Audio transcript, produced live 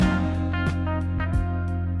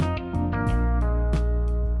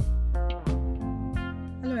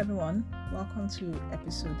welcome to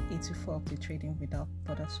episode 84 of the Trading Without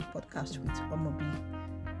Borders podcast with Omobi,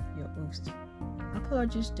 your host.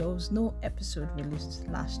 Apologies, there was no episode released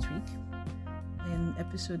last week. In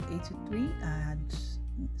episode 83, I had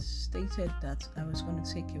stated that I was going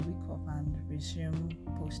to take a week off and resume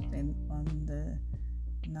posting on the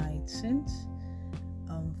 19th.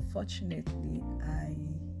 Unfortunately, I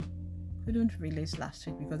couldn't release last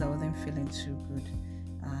week because I wasn't feeling too good,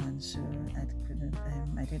 and so I couldn't.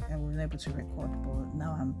 I wasn't able to record, but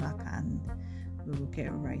now I'm back and we will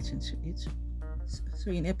get right into it.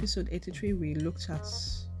 So in episode 83, we looked at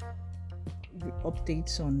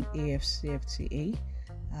updates on AFCFTA.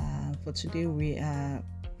 For today, we are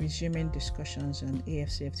resuming discussions on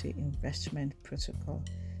AFCFTA investment protocol.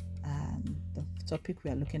 The topic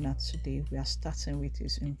we are looking at today, we are starting with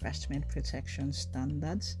is investment protection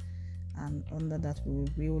standards, and under that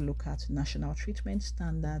we will look at national treatment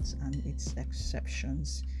standards and its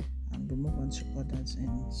exceptions, and we'll move on to others in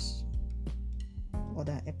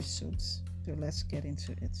other episodes. So let's get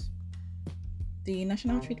into it. The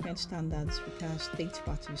national treatment standards require state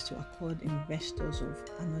parties to accord investors of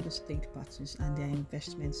another state parties and their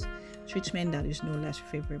investments treatment that is no less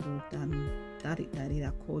favorable than that it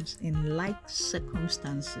accords in like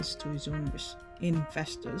circumstances to its own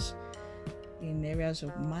investors in areas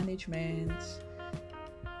of management,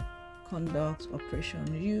 conduct, operation,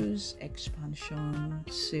 use, expansion,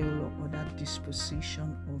 sale, or other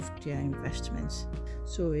disposition of their investments.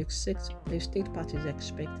 So a state party is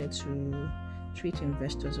expected to treat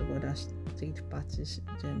investors of other state parties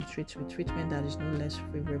with treatment that is no less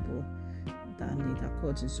favorable than it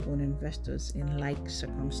accords its own investors in like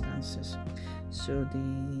circumstances. So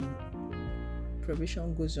the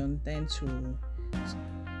provision goes on then to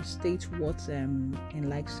state what in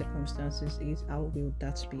like circumstances is, how will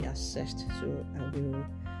that be assessed. So I will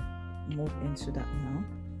move into that now.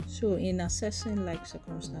 So in assessing like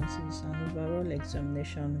circumstances, an overall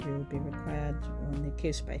examination will be required on a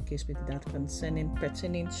case-by-case basis that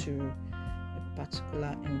pertaining to a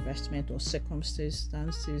particular investment or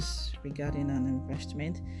circumstances regarding an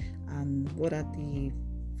investment, and what are the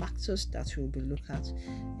factors that will be looked at.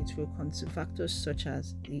 It will consider factors such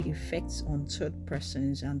as the effects on third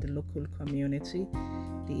persons and the local community,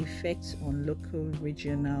 the effects on local,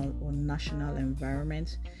 regional, or national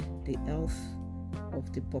environment, the health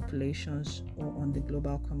of the populations, or on the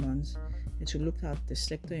global commons. It will look at the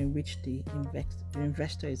sector in which the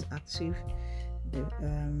investor is active.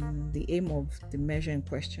 The aim of the measure in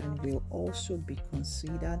question will also be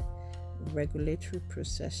considered. Regulatory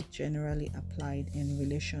process generally applied in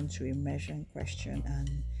relation to a measure in question,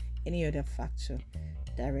 and any other factor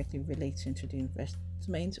directly relating to the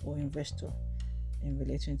investment or investor in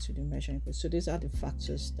relating to the measure in question. So these are the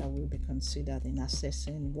factors that will be considered in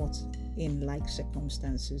assessing what in like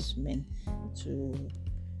circumstances mean to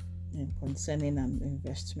concerning an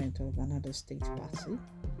investment of another state party,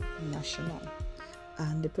 national.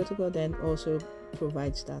 And the protocol then also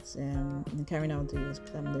provides that in carrying out the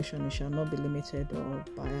examination, it shall not be limited or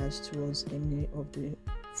biased towards any of the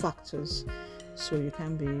factors. So you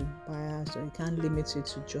can't be biased, or you can't limit it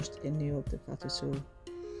to just any of the factors. So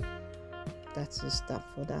that's the step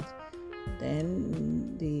for that.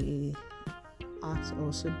 Then the Act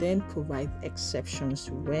also then provide exceptions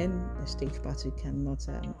to when the state party cannot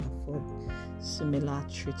afford similar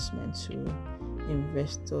treatment to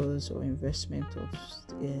investors or investment of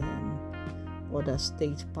other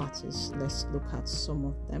state parties. Let's look at some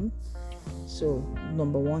of them. So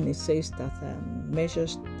number one, it says that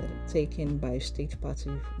measures that are taken by a state party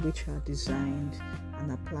which are designed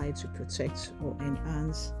and applied to protect or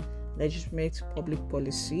enhance legitimate public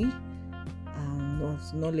policy,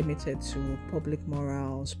 not limited to public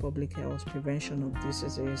morals, public health, prevention of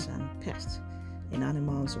diseases and pests in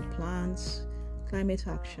animals or plants, climate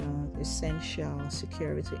action, essential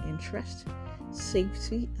security interest,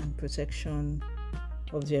 safety and protection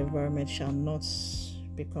of the environment shall not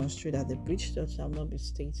be construed as a breach. That shall not be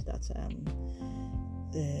stated that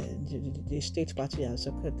the state party has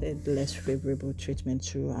accorded less favorable treatment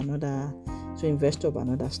to investor of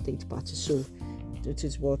another state party. So that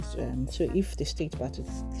is what. So if the state party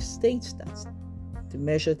states that the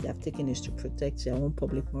measures they have taken is to protect their own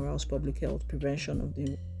public morals, public health, prevention of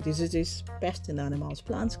the diseases, pests in animals,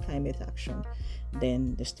 plants, climate action,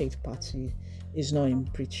 then the state party is not in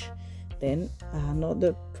breach. Then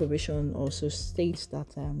another provision also states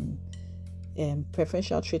that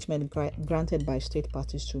preferential treatment granted by state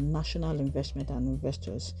parties to national investment and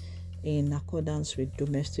investors in accordance with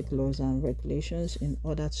domestic laws and regulations in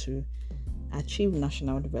order to achieve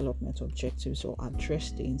national development objectives or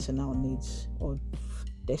address the internal needs of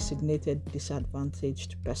designated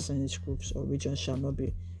disadvantaged persons, groups, or regions shall not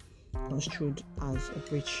be construed as a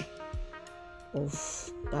breach of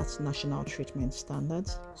that national treatment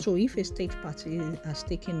standards. So if a state party has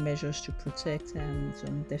taken measures to protect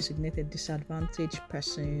some designated disadvantaged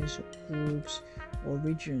persons, groups, or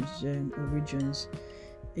regions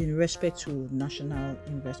in respect to national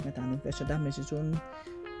investment and investor, that means its own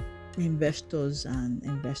investors and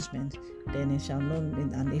investment, then it shall not,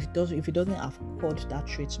 and if it doesn't accord that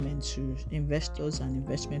treatment to investors and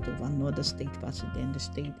investment of another state party, then the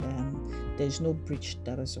state there is no breach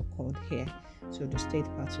that has occurred here. So the state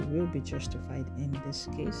party will be justified in this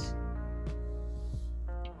case.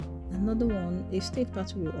 Another one, a state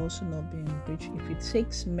party will also not be in breach if it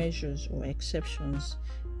takes measures or exceptions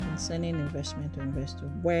concerning investment or investor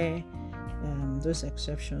where those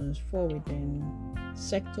exceptions fall within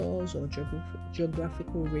sectors or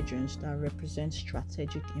geographical regions that represent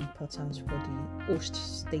strategic importance for the host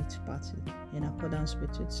state party in accordance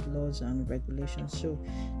with its laws and regulations. So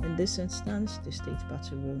in this instance, the state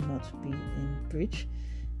party will not be in breach.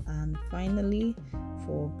 And finally,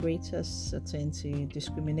 for greater certainty,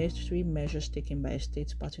 discriminatory measures taken by a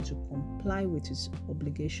state party to comply with its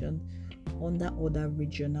obligation under other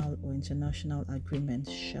regional or international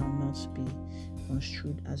agreements shall not be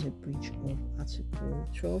construed as a breach of Article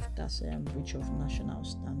 12, that's a breach of national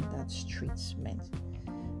standards treatment.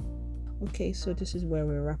 Okay, so this is where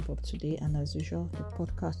we wrap up today, and as usual, the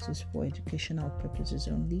podcast is for educational purposes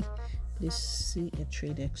only. Please see a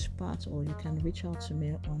trade expert, or you can reach out to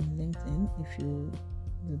me on LinkedIn if you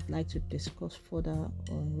would like to discuss further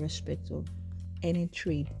on respect of any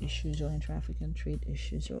trade issues or intra-African trade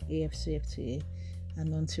issues or AFCFTA.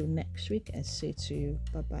 And until next week, I say to you,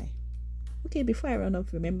 bye-bye. Okay, before I run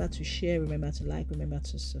off, remember to share, remember to like, remember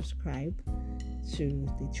to subscribe to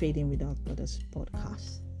the Trading Without Borders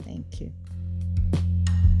podcast. Thank you.